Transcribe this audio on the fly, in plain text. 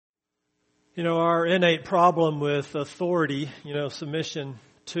You know, our innate problem with authority, submission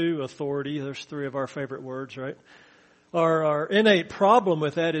to authority, there's three of our favorite words, right? Our innate problem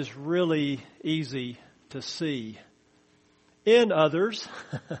with that is really easy to see in others.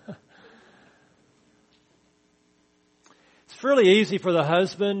 It's really easy for the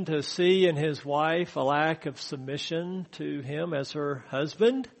husband to see in his wife a lack of submission to him as her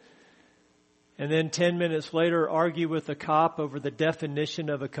husband. And then 10 minutes later, argue with the cop over the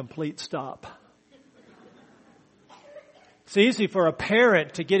definition of a complete stop. It's easy for a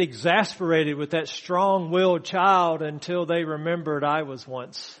parent to get exasperated with that strong-willed child until they remembered I was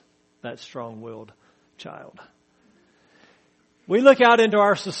once that strong-willed child. We look out into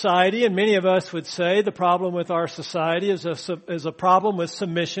our society, and many of us would say the problem with our society is a problem with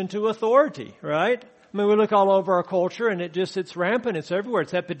submission to authority, right? I mean, we look all over our culture and it's rampant, it's everywhere,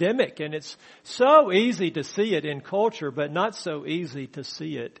 it's epidemic, and it's so easy to see it in culture, but not so easy to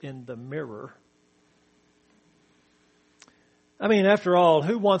see it in the mirror. I mean, after all,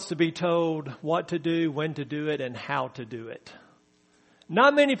 who wants to be told what to do, when to do it, and how to do it?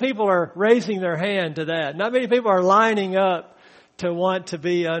 Not many people are raising their hand to that. Not many people are lining up to want to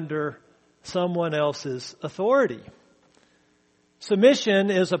be under someone else's authority.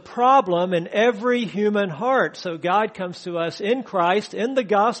 Submission is a problem in every human heart. So God comes to us in Christ, in the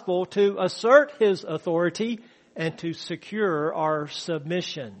gospel, to assert His authority and to secure our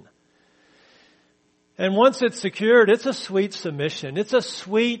submission. And once it's secured, it's a sweet submission. It's a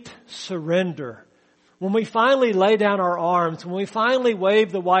sweet surrender. When we finally lay down our arms, when we finally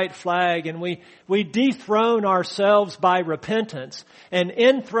wave the white flag and we dethrone ourselves by repentance and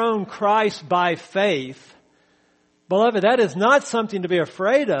enthrone Christ by faith, beloved, that is not something to be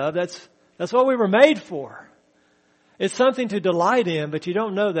afraid of. That's what we were made for. It's something to delight in, but you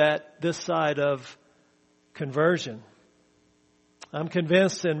don't know that this side of conversion. I'm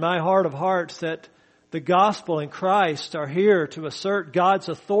convinced in my heart of hearts that the gospel and Christ are here to assert God's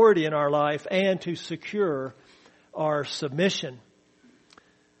authority in our life and to secure our submission.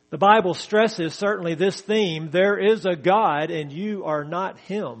 The Bible stresses certainly this theme: there is a God and you are not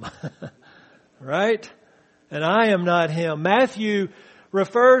Him. Right? And I am not Him. Matthew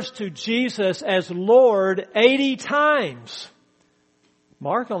refers to Jesus as Lord 80 times.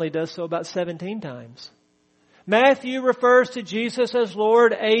 Mark only does so about 17 times. Matthew refers to Jesus as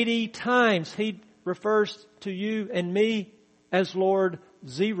Lord 80 times. He refers to you and me as Lord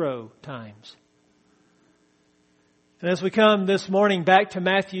 0 times. And as we come this morning back to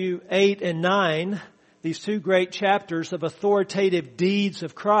Matthew 8 and 9, these two great chapters of authoritative deeds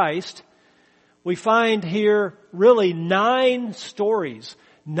of Christ, we find here really 9 stories,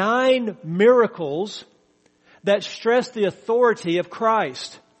 9 miracles that stress the authority of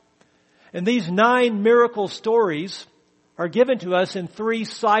Christ. And these 9 miracle stories are given to us in 3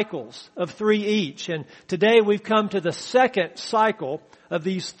 cycles of 3 each. And today we've come to the second cycle of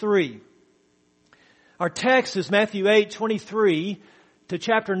these 3. Our text is Matthew 8:23 to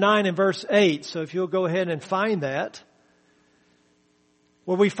chapter 9 and verse 8. So if you'll go ahead and find that,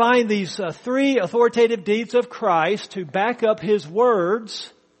 where we find these 3 authoritative deeds of Christ to back up His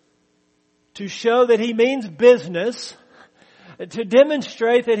words, to show that He means business, to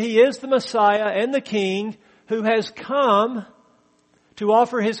demonstrate that He is the Messiah and the King who has come to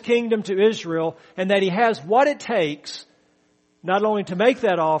offer His kingdom to Israel, and that He has what it takes not only to make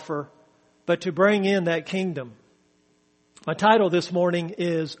that offer, but to bring in that kingdom. My title this morning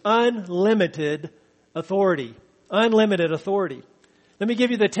is Unlimited Authority. Unlimited Authority. Let me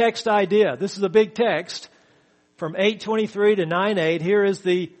give you the text idea. This is a big text from 8:23 to 9:8. Here is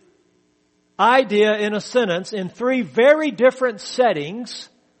the idea in a sentence. In 3 very different settings,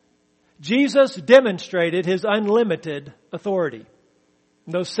 Jesus demonstrated His unlimited authority.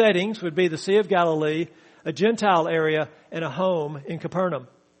 And those settings would be the Sea of Galilee, a Gentile area, and a home in Capernaum.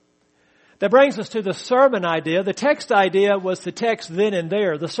 That brings us to the sermon idea. The text idea was the text then and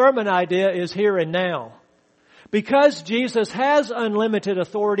there. The sermon idea is here and now. Because Jesus has unlimited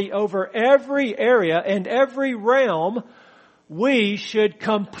authority over every area and every realm, we should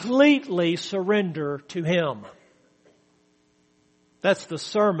completely surrender to Him. That's the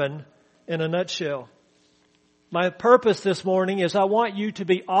sermon in a nutshell. My purpose this morning is I want you to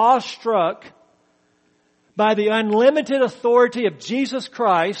be awestruck by the unlimited authority of Jesus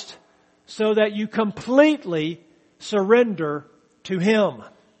Christ so that you completely surrender to Him.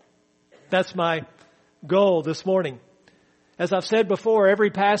 That's my goal this morning. As I've said before, every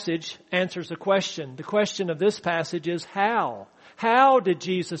passage answers a question. The question of this passage is how? How did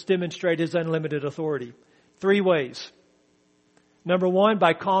Jesus demonstrate His unlimited authority? 3 ways. Number 1,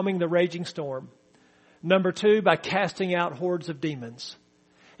 by calming the raging storm. Number 2, by casting out hordes of demons.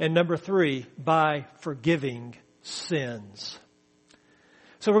 And number 3, by forgiving sins.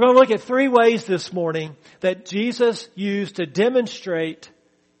 So we're going to look at 3 ways this morning that Jesus used to demonstrate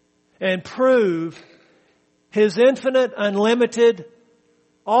and prove His infinite, unlimited,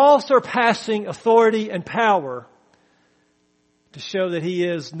 all-surpassing authority and power to show that He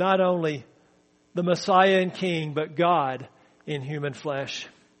is not only the Messiah and King, but God in human flesh.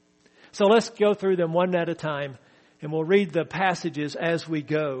 So let's go through them one at a time, and we'll read the passages as we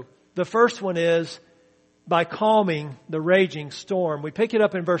go. The first one is by calming the raging storm. We pick it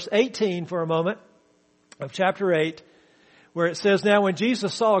up in verse 18 for a moment of chapter 8, where it says, "Now when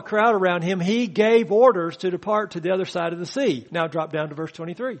Jesus saw a crowd around Him, He gave orders to depart to the other side of the sea." Now drop down to verse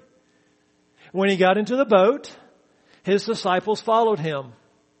 23. "When He got into the boat, His disciples followed Him.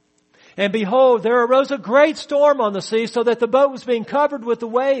 And behold, there arose a great storm on the sea, so that the boat was being covered with the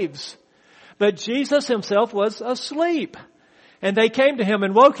waves. But Jesus Himself was asleep. And they came to Him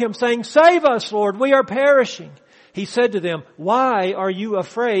and woke Him, saying, 'Save us, Lord, we are perishing.' He said to them, 'Why are you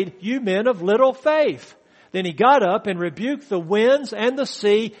afraid, you men of little faith?' Then He got up and rebuked the winds and the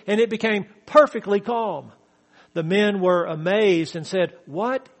sea, and it became perfectly calm. The men were amazed and said,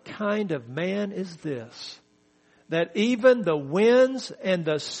 'What kind of man is this, that even the winds and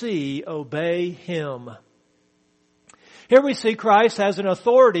the sea obey Him?'" Here we see Christ has an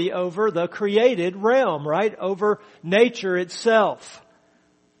authority over the created realm, right? Over nature itself.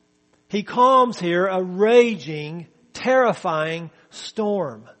 He calms here a raging, terrifying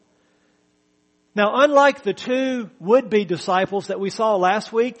storm. Now, unlike the 2 would-be disciples that we saw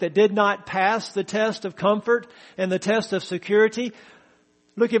last week that did not pass the test of comfort and the test of security,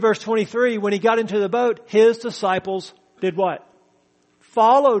 look at verse 23. When He got into the boat, His disciples did what?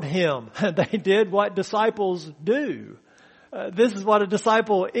 Followed Him. They did what disciples do. This is what a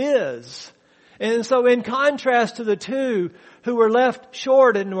disciple is. And so in contrast to the 2 who were left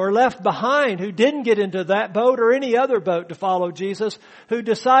short and were left behind, who didn't get into that boat or any other boat to follow Jesus, who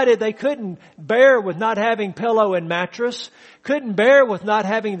decided they couldn't bear with not having pillow and mattress, couldn't bear with not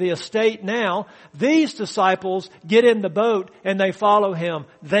having the estate now, these disciples get in the boat and they follow Him.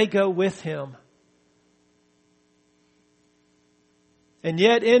 They go with Him. And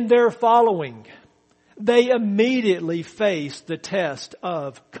yet in their following, they immediately face the test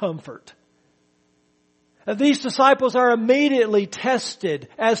of comfort. These disciples are immediately tested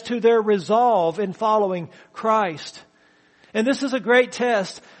as to their resolve in following Christ. And this is a great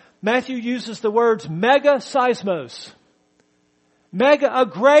test. Matthew uses the words mega seismos. A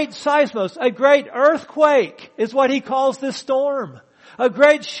great seismos, a great earthquake is what he calls this storm. A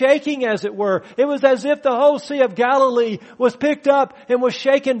great shaking, as it were. It was as if the whole Sea of Galilee was picked up and was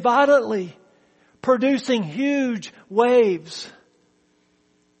shaken violently, producing huge waves.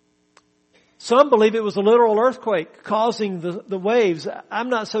 Some believe it was a literal earthquake causing the waves. I'm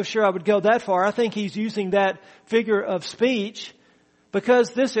not so sure I would go that far. I think he's using that figure of speech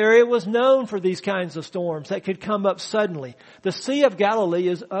because this area was known for these kinds of storms that could come up suddenly. The Sea of Galilee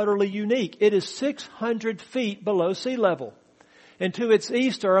is utterly unique. It is 600 feet below sea level. And to its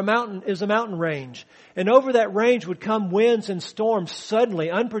east is a mountain range. And over that range would come winds and storms suddenly,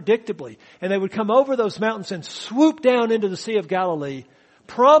 unpredictably. And they would come over those mountains and swoop down into the Sea of Galilee,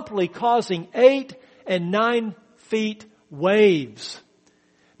 promptly causing 8 and 9 feet waves.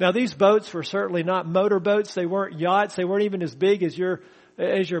 Now these boats were certainly not motor boats. They weren't yachts. They weren't even as big as your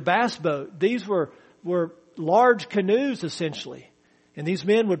bass boat. These were large canoes essentially. And these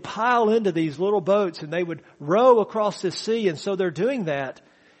men would pile into these little boats and they would row across this sea. And so they're doing that.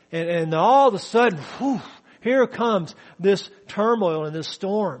 And all of a sudden, here comes this turmoil and this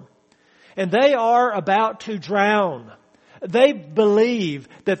storm. And they are about to drown. They believe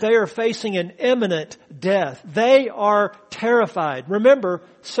that they are facing an imminent death. They are terrified. Remember,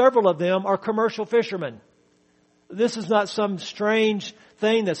 several of them are commercial fishermen. This is not some strange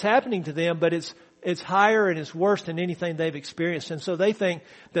thing that's happening to them, but it's higher and it's worse than anything they've experienced. And so they think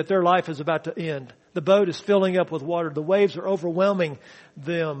that their life is about to end. The boat is filling up with water. The waves are overwhelming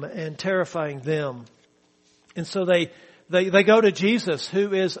them and terrifying them. And so they go to Jesus,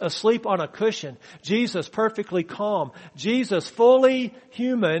 who is asleep on a cushion. Jesus perfectly calm. Jesus fully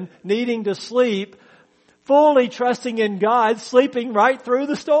human, needing to sleep, fully trusting in God, sleeping right through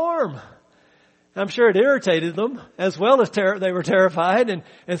the storm. I'm sure it irritated them as well as they were terrified.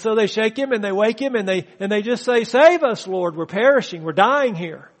 And so they shake Him and they wake Him and they just say, "Save us, Lord, we're perishing, we're dying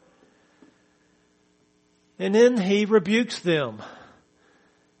here." And then He rebukes them.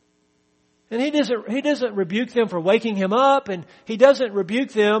 And He doesn't rebuke them for waking Him up, and He doesn't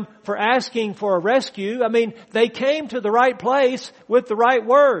rebuke them for asking for a rescue. I mean, they came to the right place with the right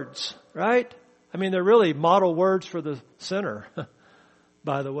words, right? I mean, they're really model words for the sinner.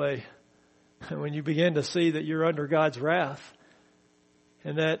 by the way. When you begin to see that you're under God's wrath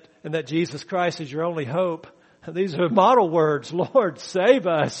and that Jesus Christ is your only hope, these are model words. Lord, save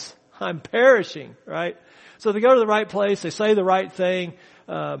us. I'm perishing, right? So they go to the right place. They say the right thing.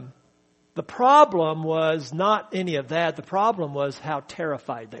 The problem was not any of that. The problem was how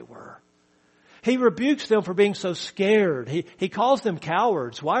terrified they were. He rebukes them for being so scared. He calls them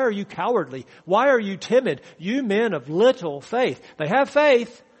cowards. Why are you cowardly? Why are you timid? You men of little faith. They have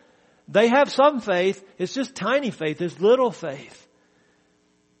faith. They have some faith. It's just tiny faith. It's little faith.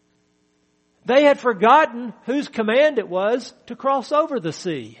 They had forgotten whose command it was to cross over the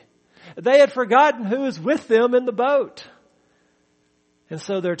sea. They had forgotten who was with them in the boat. And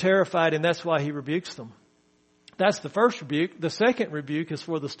so they're terrified, and that's why he rebukes them. That's the first rebuke. The second rebuke is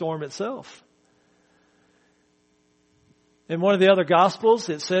for the storm itself. In one of the other Gospels,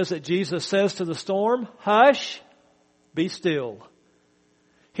 it says that Jesus says to the storm, "Hush, be still."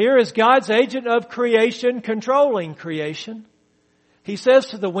 Here is God's agent of creation controlling creation. He says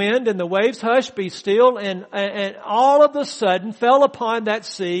to the wind and the waves, "Hush, be still," and all of a sudden fell upon that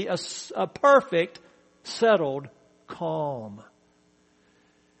sea a perfect, settled calm.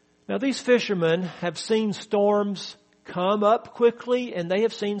 Now these fishermen have seen storms come up quickly, and they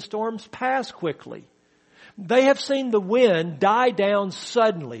have seen storms pass quickly. They have seen the wind die down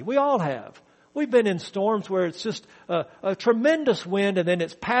suddenly. We all have. We've been in storms where it's just a tremendous wind, and then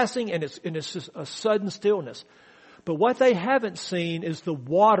it's passing, and it's just a sudden stillness. But what they haven't seen is the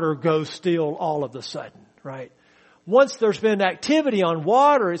water go still all of a sudden, right? Once there's been activity on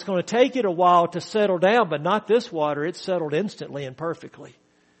water, it's going to take it a while to settle down, but not this water. It's settled instantly and perfectly.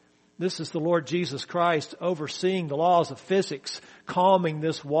 This is the Lord Jesus Christ overseeing the laws of physics, calming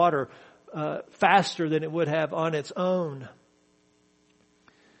this water faster than it would have on its own.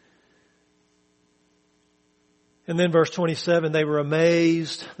 And then verse 27, they were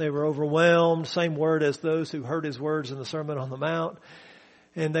amazed, they were overwhelmed, same word as those who heard his words in the Sermon on the Mount.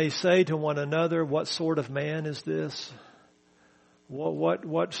 And they say to one another, "What sort of man is this?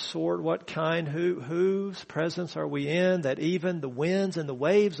 What sort, what kind, whose presence are we in, that even the winds and the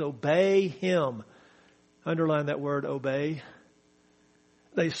waves obey him?" Underline that word, obey.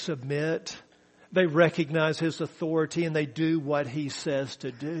 They submit, they recognize his authority, and they do what he says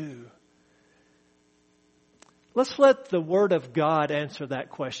to do. Let's let the Word of God answer that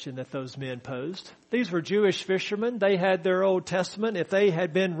question that those men posed. These were Jewish fishermen. They had their Old Testament. If they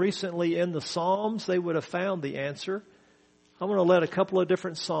had been recently in the Psalms, they would have found the answer. I'm going to let a couple of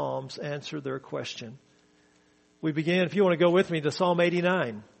different Psalms answer their question. We begin, if you want to go with me, to Psalm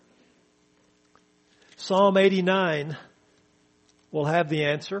 89. Psalm 89 will have the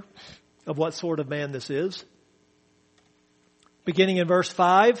answer of what sort of man this is. Beginning in verse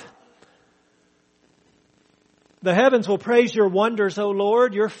 5. The heavens will praise your wonders, O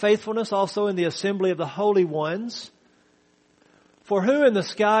Lord, your faithfulness also in the assembly of the holy ones. For who in the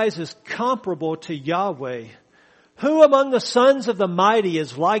skies is comparable to Yahweh? Who among the sons of the mighty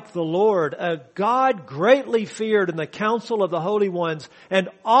is like the Lord, a God greatly feared in the council of the holy ones, and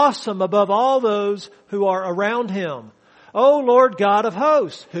awesome above all those who are around him? O Lord God of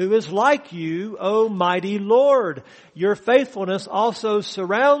hosts, who is like you, O mighty Lord? Your faithfulness also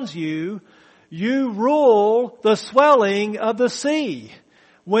surrounds you. You rule the swelling of the sea.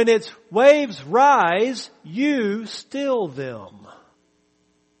 When its waves rise, you still them.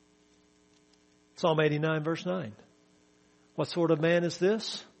 Psalm 89 verse 9. What sort of man is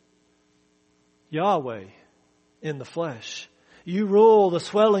this? Yahweh in the flesh. You rule the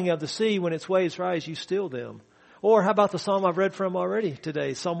swelling of the sea. When its waves rise, you still them. Or how about the psalm I've read from already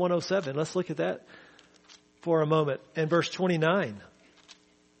today, Psalm 107. Let's look at that for a moment. And verse 29.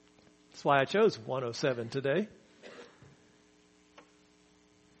 That's why I chose 107 today.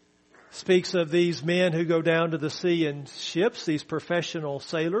 Speaks of these men who go down to the sea in ships, these professional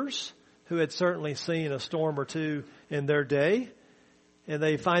sailors who had certainly seen a storm or two in their day. And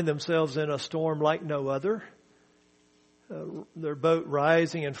they find themselves in a storm like no other. Their boat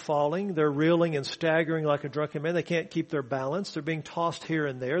rising and falling. They're reeling and staggering like a drunken man. They can't keep their balance. They're being tossed here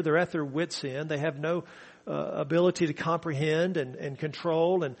and there. They're at their wits' end. They have no ability to comprehend and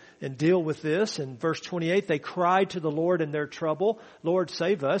control and deal with this. In verse 28, they cried to the Lord in their trouble. Lord,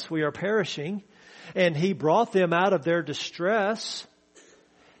 save us. We are perishing. And he brought them out of their distress.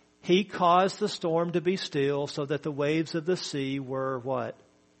 He caused the storm to be still so that the waves of the sea were what?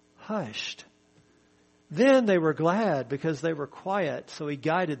 Hushed. Then they were glad because they were quiet. So he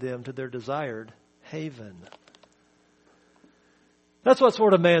guided them to their desired haven. That's what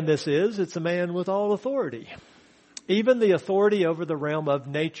sort of man this is. It's a man with all authority, even the authority over the realm of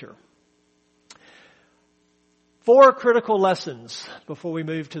nature. 4 critical lessons before we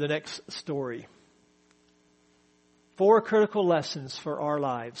move to the next story. 4 critical lessons for our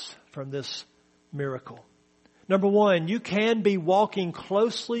lives from this miracle. Number 1, you can be walking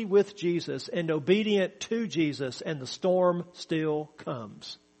closely with Jesus and obedient to Jesus, and the storm still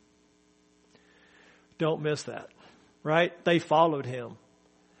comes. Don't miss that, right? They followed him.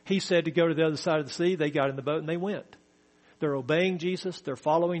 He said to go to the other side of the sea. They got in the boat and they went. They're obeying Jesus. They're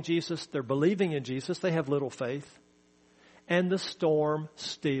following Jesus. They're believing in Jesus. They have little faith. And the storm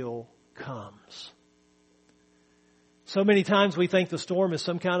still comes. So many times we think the storm is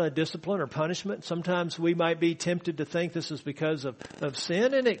some kind of discipline or punishment. Sometimes we might be tempted to think this is because of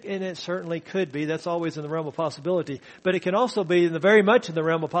sin, and it certainly could be. That's always in the realm of possibility. But it can also be very much in the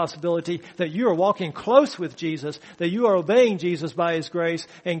realm of possibility that you are walking close with Jesus, that you are obeying Jesus by His grace,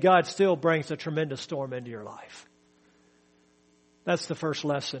 and God still brings a tremendous storm into your life. That's the first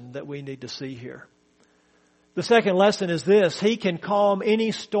lesson that we need to see here. The second lesson is this: He can calm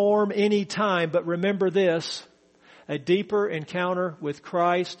any storm any time, but remember this: a deeper encounter with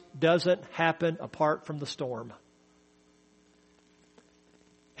Christ doesn't happen apart from the storm.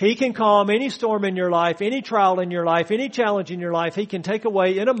 He can calm any storm in your life, any trial in your life, any challenge in your life. He can take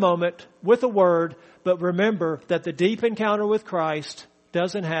away in a moment with a word, but remember that the deep encounter with Christ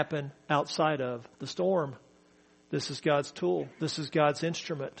doesn't happen outside of the storm. This is God's tool. This is God's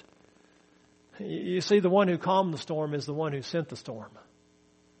instrument. You see, the one who calmed the storm is the one who sent the storm.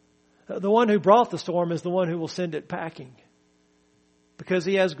 The one who brought the storm is the one who will send it packing, because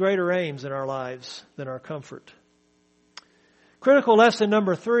He has greater aims in our lives than our comfort. Critical lesson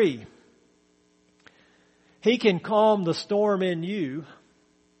number 3. He can calm the storm in you.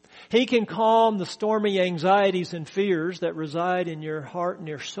 He can calm the stormy anxieties and fears that reside in your heart and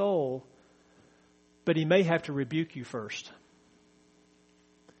your soul, but He may have to rebuke you first.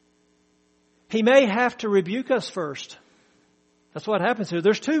 He may have to rebuke us first. That's what happens here.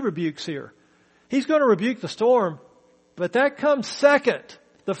 There's 2 rebukes here. He's going to rebuke the storm, but that comes second.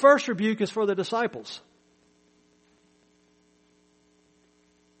 The first rebuke is for the disciples.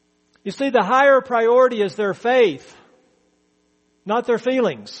 You see, the higher priority is their faith, not their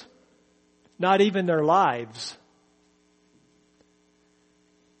feelings, not even their lives.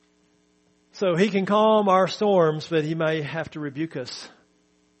 So He can calm our storms, but He may have to rebuke us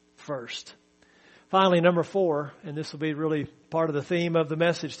first. Finally, number 4, and this will be really part of the theme of the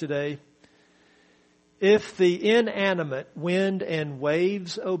message today. If the inanimate wind and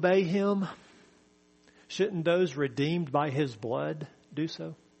waves obey Him, shouldn't those redeemed by His blood do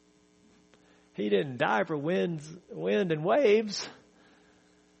so? He didn't die for wind and waves.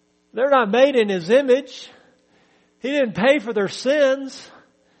 They're not made in His image. He didn't pay for their sins.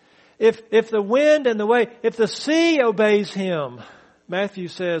 If the wind and the wave, if the sea obeys Him, Matthew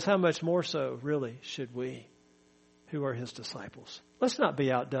says, how much more so, really, should we, who are His disciples? Let's not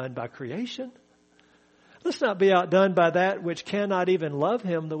be outdone by creation. Let's not be outdone by that which cannot even love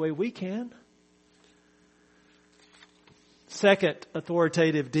Him the way we can. Second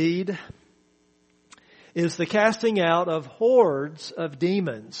authoritative deed is the casting out of hordes of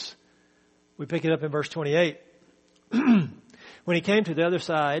demons. We pick it up in verse 28. When He came to the other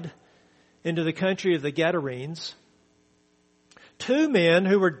side, into the country of the Gadarenes, 2 men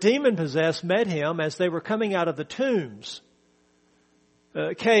who were demon-possessed met Him as they were coming out of the tombs.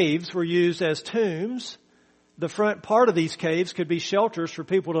 Caves were used as tombs. The front part of these caves could be shelters for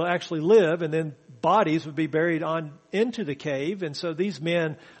people to actually live, and then bodies would be buried on into the cave. And so these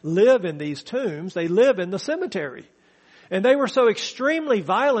men live in these tombs. They live in the cemetery. And they were so extremely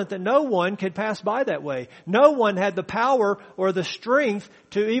violent that no one could pass by that way. No one had the power or the strength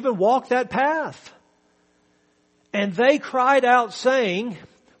to even walk that path. And they cried out saying,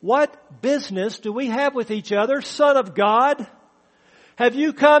 "What business do we have with each other, Son of God? Have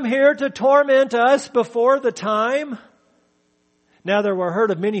you come here to torment us before the time?" Now there were a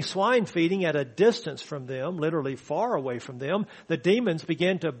herd of many swine feeding at a distance from them, literally far away from them. The demons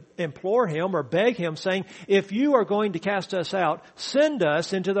began to implore Him or beg Him, saying, "If you are going to cast us out, send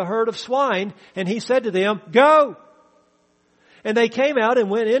us into the herd of swine." And He said to them, "Go." And they came out and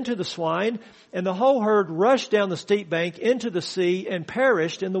went into the swine, and the whole herd rushed down the steep bank into the sea and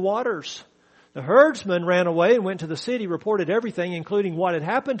perished in the waters. The herdsmen ran away and went to the city, reported everything, including what had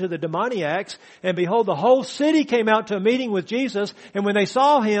happened to the demoniacs. And behold, the whole city came out to a meeting with Jesus. And when they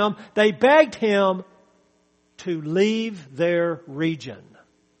saw Him, they begged Him to leave their region.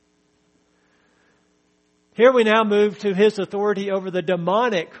 Here we now move to His authority over the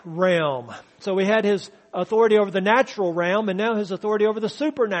demonic realm. So we had His authority over the natural realm, and now His authority over the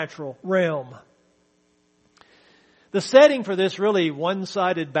supernatural realm. The setting for this really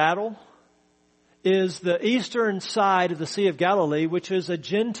one-sided battle is the eastern side of the Sea of Galilee, which is a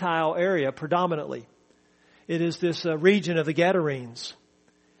Gentile area predominantly. It is this region of the Gadarenes.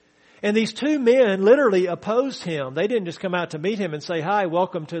 And these two men literally opposed him. They didn't just come out to meet him and say, "Hi,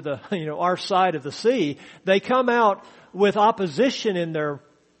 welcome to the, our side of the sea." They come out with opposition in their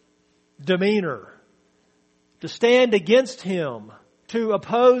demeanor to stand against him, to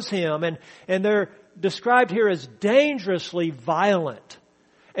oppose him. And they're described here as dangerously violent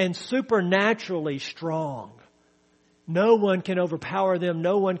and supernaturally strong. No one can overpower them.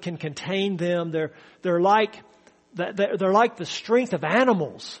 No one can contain them. They're like the strength of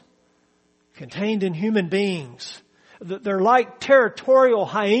animals contained in human beings. They're like territorial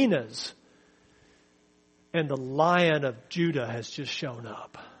hyenas. And the Lion of Judah has just shown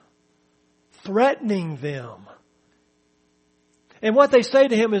up, threatening them. And what they say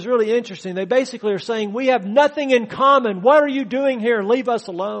to him is really interesting. They basically are saying, "We have nothing in common. What are you doing here? Leave us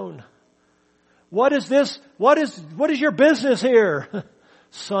alone. What is this? What is your business here?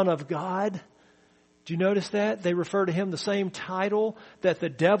 Son of God." Do you notice that? They refer to him the same title that the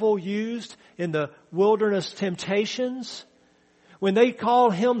devil used in the wilderness temptations. When they call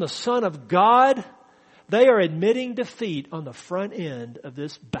him the Son of God, they are admitting defeat on the front end of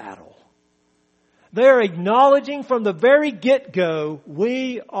this battle. They are acknowledging from the very get-go,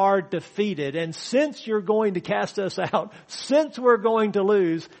 we are defeated. And since you're going to cast us out, since we're going to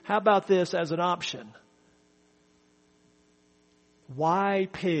lose, how about this as an option? Why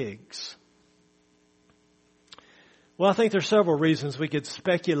pigs? Well, I think there's several reasons we could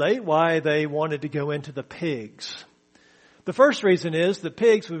speculate why they wanted to go into the pigs. The first reason is the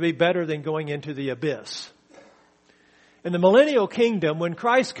pigs would be better than going into the abyss. In the millennial kingdom, when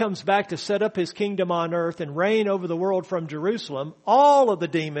Christ comes back to set up his kingdom on earth and reign over the world from Jerusalem, all of the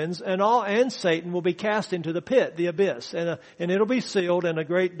demons and Satan will be cast into the pit, the abyss, and it'll be sealed and a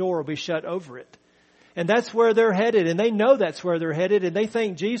great door will be shut over it. And that's where they're headed, and they know that's where they're headed, and they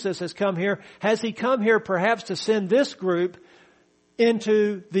think Jesus has come here. Has he come here perhaps to send this group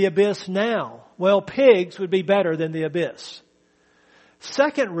into the abyss now? Well, pigs would be better than the abyss.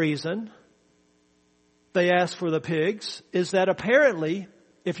 Second reason they ask for the pigs is that apparently,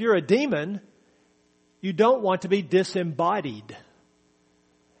 if you're a demon, you don't want to be disembodied.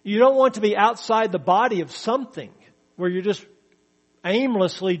 You don't want to be outside the body of something where you're just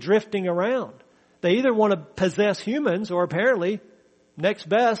aimlessly drifting around. They either want to possess humans or apparently, next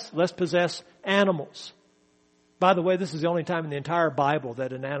best, let's possess animals. By the way, this is the only time in the entire Bible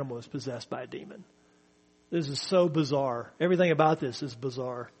that an animal is possessed by a demon. This is so bizarre. Everything about this is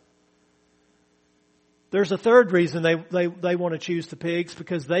bizarre. There's a third reason they want to choose the pigs,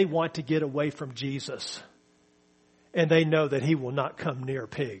 because they want to get away from Jesus. And they know that he will not come near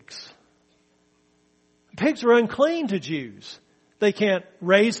pigs. Pigs are unclean to Jews. They can't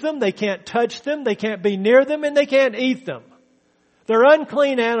raise them, they can't touch them, they can't be near them, and they can't eat them. They're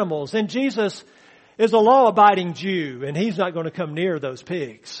unclean animals, and Jesus is a law-abiding Jew, and he's not going to come near those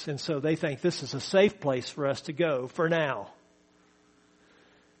pigs. And so they think this is a safe place for us to go for now.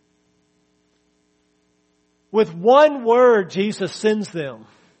 With one word, Jesus sends them.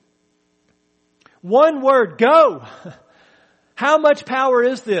 One word, go! How much power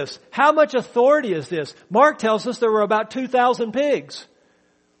is this? How much authority is this? Mark tells us there were about 2,000 pigs.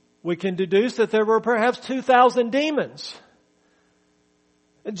 We can deduce that there were perhaps 2,000 demons.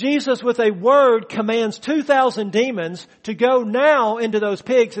 Jesus, with a word, commands 2,000 demons to go now into those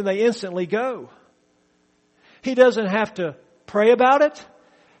pigs, and they instantly go. He doesn't have to pray about it.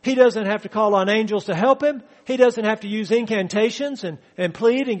 He doesn't have to call on angels to help him. He doesn't have to use incantations and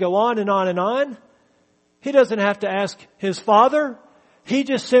plead and go on and on and on. He doesn't have to ask his Father. He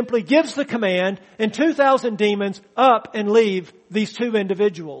just simply gives the command, and 2,000 demons up and leave these two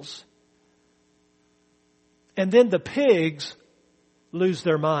individuals. And then the pigs lose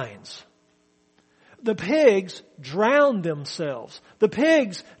their minds. The pigs drown themselves. The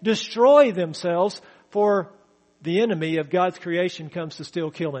pigs destroy themselves, for the enemy of God's creation comes to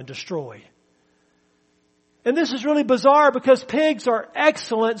steal, kill, and destroy. And this is really bizarre because pigs are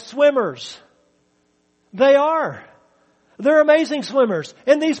excellent swimmers. They are. They're amazing swimmers.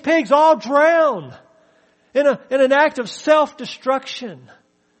 And these pigs all drown in an act of self-destruction.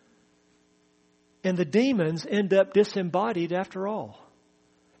 And the demons end up disembodied after all.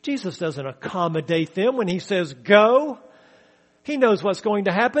 Jesus doesn't accommodate them when he says go. He knows what's going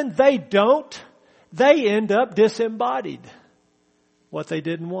to happen. They don't. They end up disembodied. What they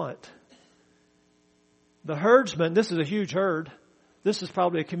didn't want. The herdsmen, this is a huge herd. This is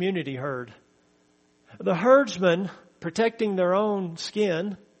probably a community herd. The herdsmen, protecting their own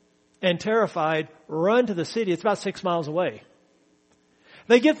skin and terrified, run to the city. It's about 6 miles away.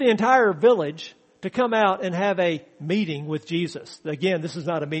 They get the entire village to come out and have a meeting with Jesus. Again, this is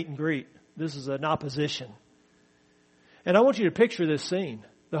not a meet and greet. This is an opposition. And I want you to picture this scene.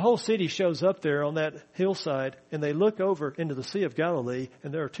 The whole city shows up there on that hillside, and they look over into the Sea of Galilee,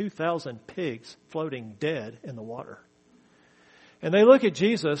 and there are 2,000 pigs floating dead in the water. And they look at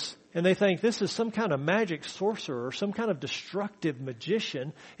Jesus, and they think this is some kind of magic sorcerer or some kind of destructive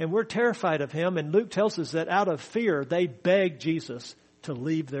magician, and we're terrified of him. And Luke tells us that out of fear, they beg Jesus to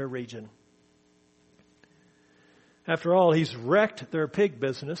leave their region. After all, he's wrecked their pig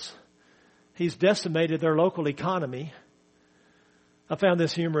business. He's decimated their local economy. I found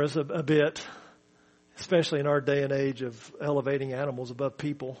this humorous a bit, especially in our day and age of elevating animals above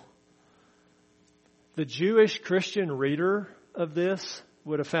people. The Jewish Christian reader of this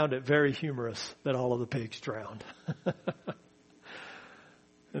would have found it very humorous that all of the pigs drowned.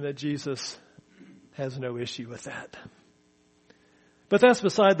 And that Jesus has no issue with that. But that's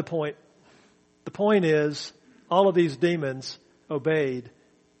beside the point. The point is, all of these demons obeyed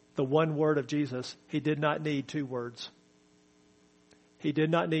the one word of Jesus. He did not need 2 words. He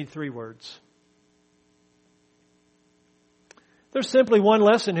did not need 3 words. There's simply one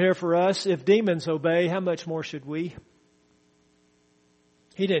lesson here for us. If demons obey, how much more should we?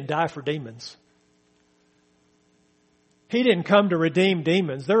 He didn't die for demons. He didn't come to redeem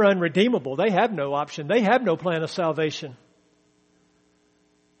demons. They're unredeemable. They have no option. They have no plan of salvation.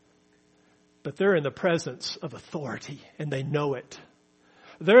 But they're in the presence of authority, and they know it.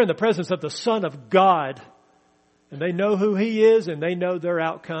 They're in the presence of the Son of God, and they know who He is, and they know their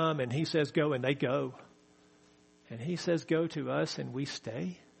outcome, and He says go, and they go. And He says go to us, and we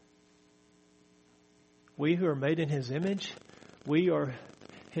stay. We who are made in His image, we are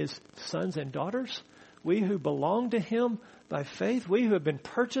His sons and daughters. We who belong to Him by faith, we who have been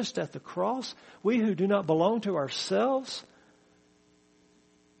purchased at the cross, we who do not belong to ourselves.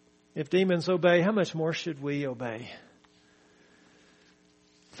 If demons obey, how much more should we obey?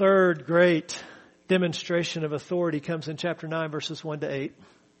 Third great demonstration of authority comes in chapter 9, verses 1 to 8.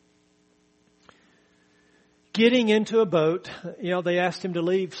 Getting into a boat, they asked Him to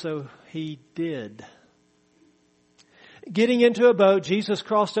leave, so He did. Getting into a boat, Jesus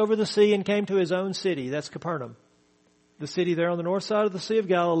crossed over the sea and came to His own city. That's Capernaum. The city there on the north side of the Sea of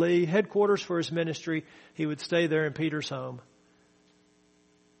Galilee, headquarters for His ministry. He would stay there in Peter's home.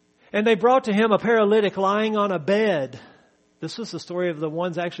 And they brought to Him a paralytic lying on a bed. This was the story of the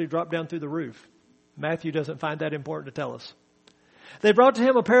ones actually dropped down through the roof. Matthew doesn't find that important to tell us. They brought to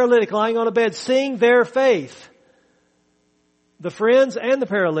Him a paralytic lying on a bed, seeing their faith. The friends and the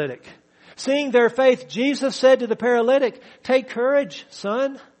paralytic. Seeing their faith, Jesus said to the paralytic, "Take courage,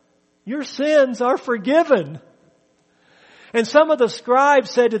 son. Your sins are forgiven." And some of the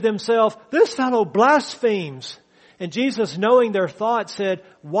scribes said to themselves, "This fellow blasphemes." And Jesus, knowing their thoughts, said,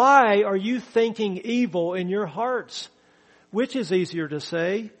 "Why are you thinking evil in your hearts? Which is easier to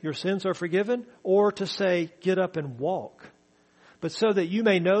say, 'Your sins are forgiven,' or to say, 'Get up and walk'? But so that you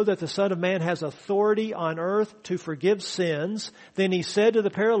may know that the Son of Man has authority on earth to forgive sins." Then He said to the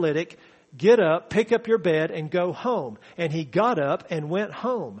paralytic, "Get up, pick up your bed, and go home." And he got up and went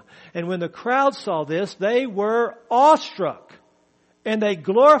home. And when the crowd saw this, they were awestruck. And they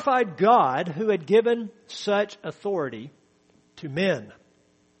glorified God who had given such authority to men.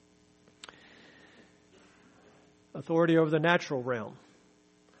 Authority over the natural realm.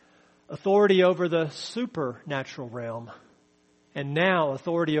 Authority over the supernatural realm. And now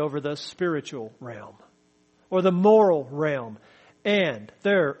authority over the spiritual realm. Or the moral realm. And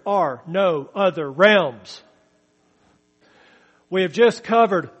there are no other realms. We have just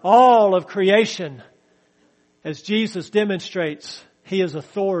covered all of creation. As Jesus demonstrates, He has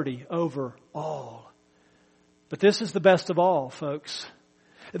authority over all. But this is the best of all, folks.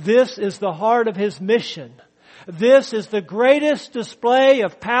 This is the heart of His mission. This is the greatest display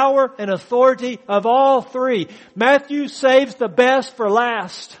of power and authority of all three. Matthew saves the best for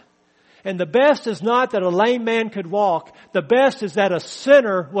last. And the best is not that a lame man could walk. The best is that a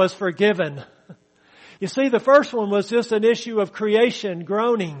sinner was forgiven. You see, the first one was just an issue of creation,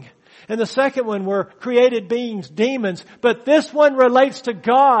 groaning. And the second one were created beings, demons. But this one relates to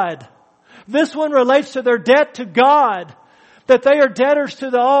God. This one relates to their debt to God. That they are debtors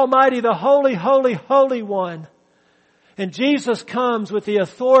to the Almighty, the Holy, Holy, Holy One. And Jesus comes with the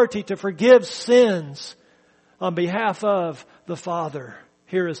authority to forgive sins on behalf of the Father.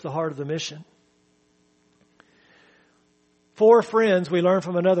 Here is the heart of the mission. 4 friends, we learn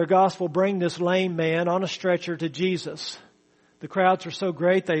from another gospel, bring this lame man on a stretcher to Jesus. The crowds are so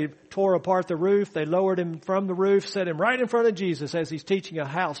great, they tore apart the roof. They lowered him from the roof, set him right in front of Jesus as He's teaching a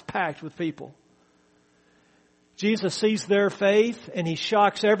house packed with people. Jesus sees their faith and He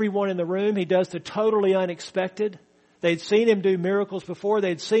shocks everyone in the room. He does the totally unexpected. They'd seen Him do miracles before.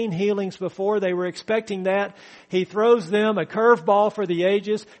 They'd seen healings before. They were expecting that. He throws them a curveball for the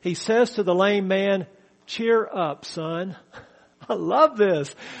ages. He says to the lame man, "Cheer up, son." I love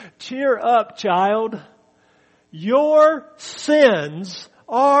this. Cheer up, child. Your sins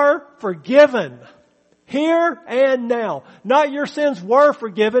are forgiven. Here and now. Not your sins were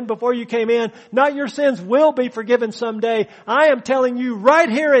forgiven before you came in. Not your sins will be forgiven someday. I am telling you right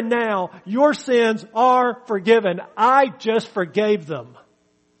here and now, your sins are forgiven. I just forgave them.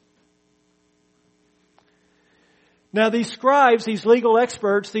 Now these scribes, these legal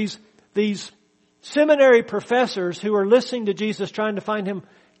experts, these seminary professors who are listening to Jesus trying to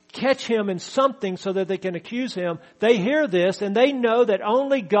catch Him in something so that they can accuse Him, they hear this and they know that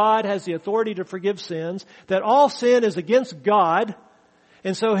only God has the authority to forgive sins, that all sin is against God,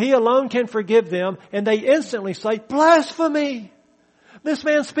 and so He alone can forgive them, and they instantly say, "Blasphemy! This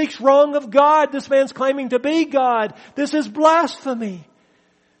man speaks wrong of God. This man's claiming to be God. This is blasphemy."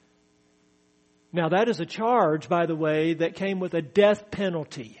 Now that is a charge, by the way, that came with a death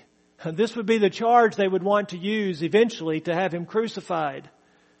penalty. This would be the charge they would want to use eventually to have Him crucified.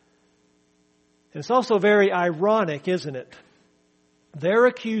 And it's also very ironic, isn't it? They're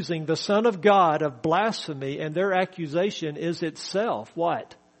accusing the Son of God of blasphemy, and their accusation is itself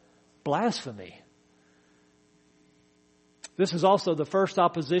what? Blasphemy. This is also the first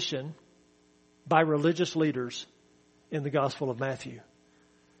opposition by religious leaders in the Gospel of Matthew.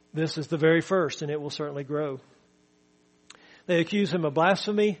 This is the very first, and it will certainly grow. They accuse Him of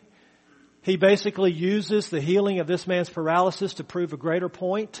blasphemy. He basically uses the healing of this man's paralysis to prove a greater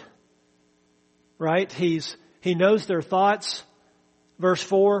point. Right? He knows their thoughts. Verse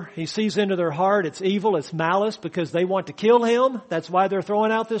 4, He sees into their heart. It's evil, it's malice, because they want to kill Him. That's why they're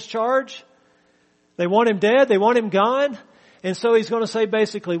throwing out this charge. They want Him dead. They want Him gone. And so He's going to say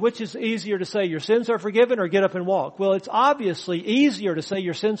basically, which is easier to say, your sins are forgiven, or get up and walk? Well, it's obviously easier to say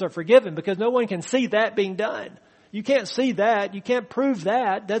your sins are forgiven because no one can see that being done. You can't see that. You can't prove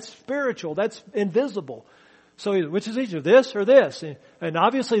that. That's spiritual. That's invisible. So which is easier, this or this? And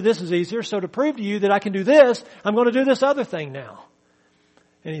obviously this is easier. So to prove to you that I can do this, I'm going to do this other thing now.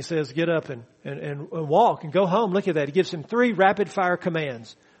 And He says, get up and walk and go home. Look at that. He gives him 3 rapid fire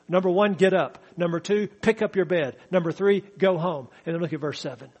commands. Number 1, get up. Number 2, pick up your bed. Number 3, go home. And then look at verse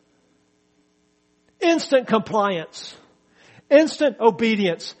 7. Instant compliance. Instant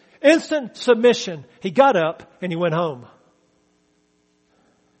obedience. Instant submission. He got up and he went home.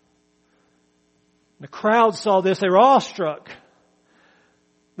 The crowd saw this. They were awestruck.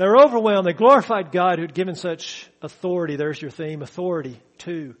 They were overwhelmed. They glorified God who had given such authority. There's your theme. Authority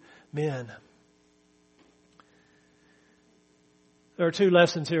to men. There are 2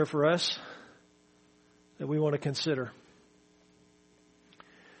 lessons here for us that we want to consider.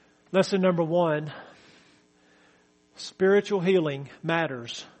 Lesson number 1. Spiritual healing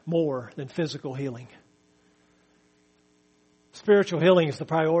matters more than physical healing. Spiritual healing is the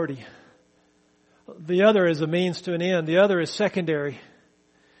priority. The other is a means to an end. The other is secondary.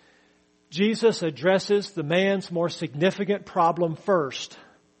 Jesus addresses the man's more significant problem first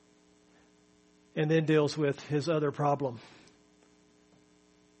and then deals with his other problem.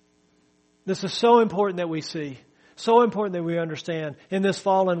 This is so important that we see, so important that we understand in this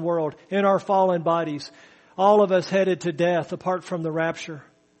fallen world, in our fallen bodies, all of us headed to death apart from the rapture.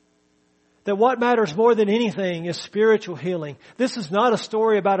 That what matters more than anything is spiritual healing. This is not a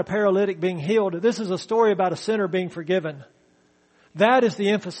story about a paralytic being healed. This is a story about a sinner being forgiven. That is the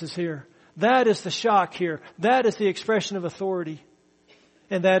emphasis here. That is the shock here. That is the expression of authority.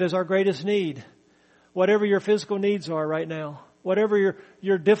 And that is our greatest need. Whatever your physical needs are right now, whatever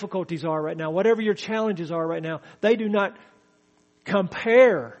your difficulties are right now, whatever your challenges are right now, they do not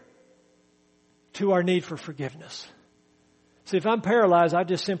compare to our need for forgiveness. See, if I'm paralyzed, I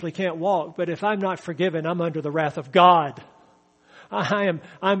just simply can't walk. But if I'm not forgiven, I'm under the wrath of God. I'm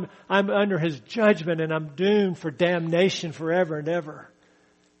under His judgment, and I'm doomed for damnation forever and ever,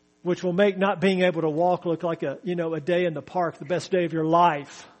 which will make not being able to walk look like a day in the park, the best day of your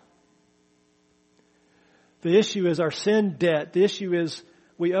life. The issue is our sin debt. The issue is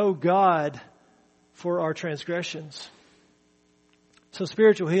we owe God for our transgressions. So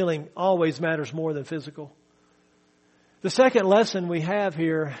spiritual healing always matters more than physical. The second lesson we have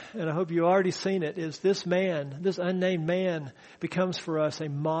here, and I hope you've already seen it, is this man, this unnamed man, becomes for us a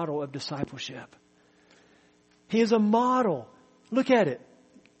model of discipleship. He is a model. Look at it.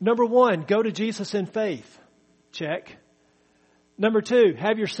 Number 1, go to Jesus in faith. Check. Number 2,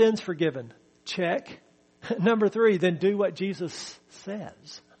 have your sins forgiven. Check. Number 3, then do what Jesus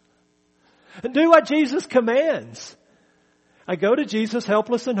says. And do what Jesus commands. I go to Jesus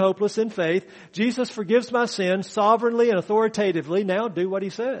helpless and hopeless in faith. Jesus forgives my sins sovereignly and authoritatively. Now do what He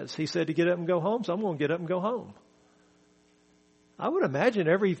says. He said to get up and go home, so I'm going to get up and go home. I would imagine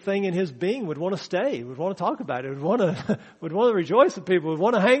everything in his being would want to stay, would want to talk about it, would want to rejoice with people, would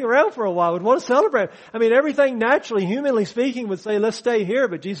want to hang around for a while, would want to celebrate. I mean, everything naturally, humanly speaking, would say, let's stay here,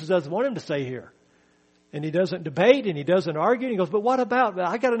 but Jesus doesn't want him to stay here. And He doesn't debate and He doesn't argue. And He goes, but what about,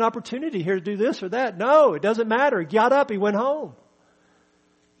 I got an opportunity here to do this or that. No, it doesn't matter. He got up, He went home.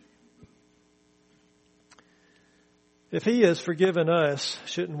 If He has forgiven us,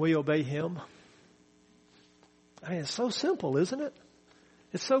 shouldn't we obey Him? I mean, it's so simple, isn't it?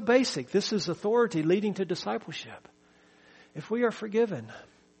 It's so basic. This is authority leading to discipleship. If we are forgiven,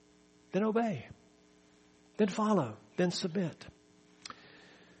 then obey. Then follow. Then submit.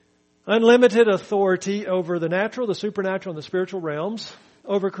 Unlimited authority over the natural, the supernatural, and the spiritual realms,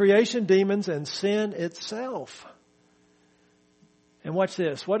 over creation, demons, and sin itself. And watch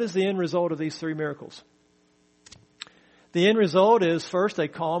this. What is the end result of these three miracles? The end result is, first, a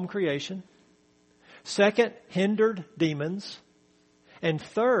calm creation. Second, hindered demons. And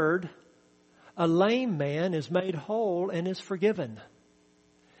third, a lame man is made whole and is forgiven.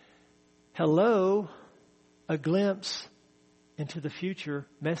 Hello, a glimpse into the future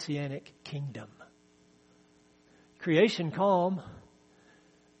messianic kingdom. Creation calm,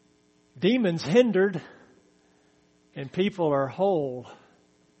 demons hindered, and people are whole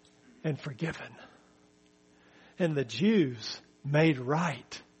and forgiven. And the Jews made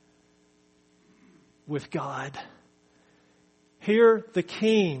right with God. Here the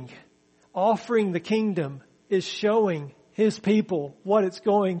King offering the kingdom is showing His people what it's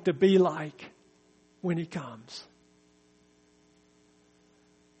going to be like when He comes.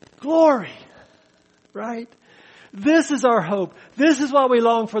 Glory, right? This is our hope. This is why we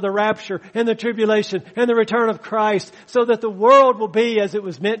long for the rapture and the tribulation and the return of Christ, so that the world will be as it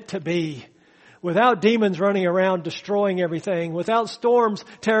was meant to be. Without demons running around destroying everything, without storms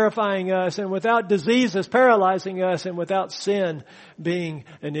terrifying us, and without diseases paralyzing us, and without sin being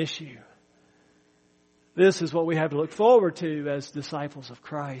an issue. This is what we have to look forward to as disciples of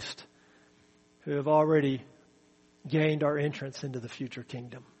Christ, who have already gained our entrance into the future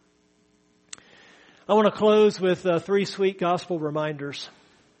kingdom. I want to close with three sweet gospel reminders.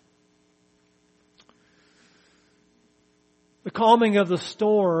 The calming of the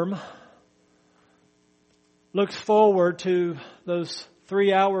storm looks forward to those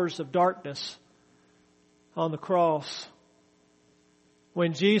 3 hours of darkness on the cross,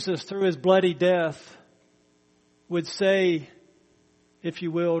 when Jesus, through His bloody death, would say, if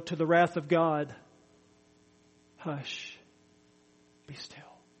you will, to the wrath of God, hush, be still.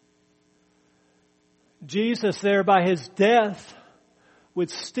 Jesus there by His death would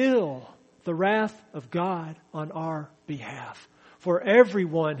still the wrath of God on our behalf for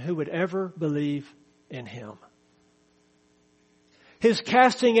everyone who would ever believe in Him. His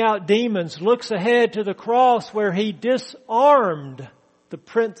casting out demons looks ahead to the cross, where He disarmed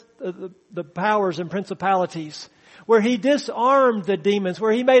the powers and principalities, where He disarmed the demons,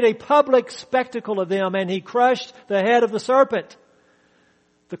 where He made a public spectacle of them, and He crushed the head of the serpent.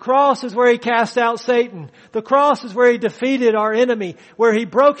 The cross is where He cast out Satan. The cross is where He defeated our enemy, where He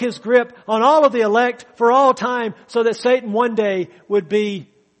broke His grip on all of the elect for all time, so that Satan one day would be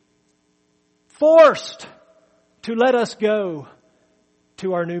forced to let us go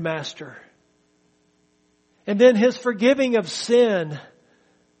to our new master. And then His forgiving of sin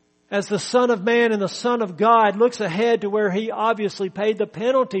as the Son of Man and the Son of God looks ahead to where He obviously paid the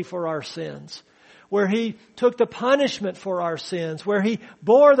penalty for our sins, where He took the punishment for our sins, where He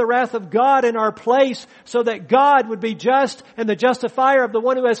bore the wrath of God in our place so that God would be just and the justifier of the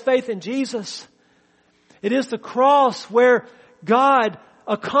one who has faith in Jesus. It is the cross where God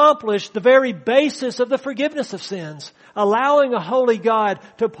accomplished the very basis of the forgiveness of sins, allowing a holy God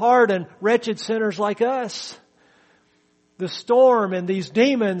to pardon wretched sinners like us. The storm and these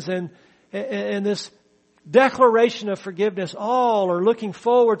demons and this declaration of forgiveness all are looking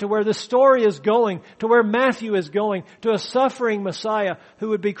forward to where the story is going, to where Matthew is going, to a suffering Messiah who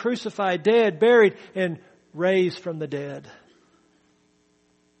would be crucified, dead, buried, and raised from the dead.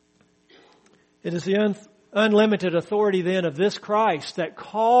 It is the unlimited authority then of this Christ that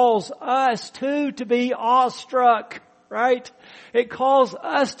calls us to be awestruck, right? It calls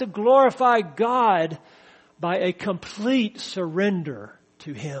us to glorify God by a complete surrender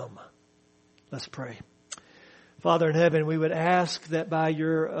to Him. Let's pray. Father in heaven, we would ask that by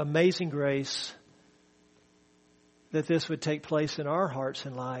Your amazing grace, that this would take place in our hearts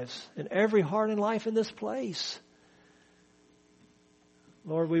and lives, in every heart and life in this place.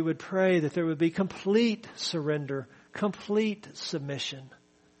 Lord, we would pray that there would be complete surrender, complete submission.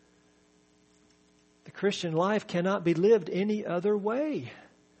 The Christian life cannot be lived any other way.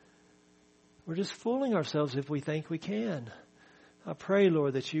 We're just fooling ourselves if we think we can. I pray,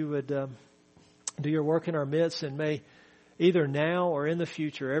 Lord, that you would do your work in our midst, and may either now or in the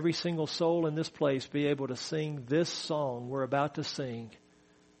future, every single soul in this place be able to sing this song we're about to sing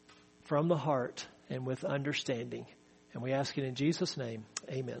from the heart and with understanding. And we ask it in Jesus' name.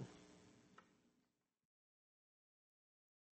 Amen.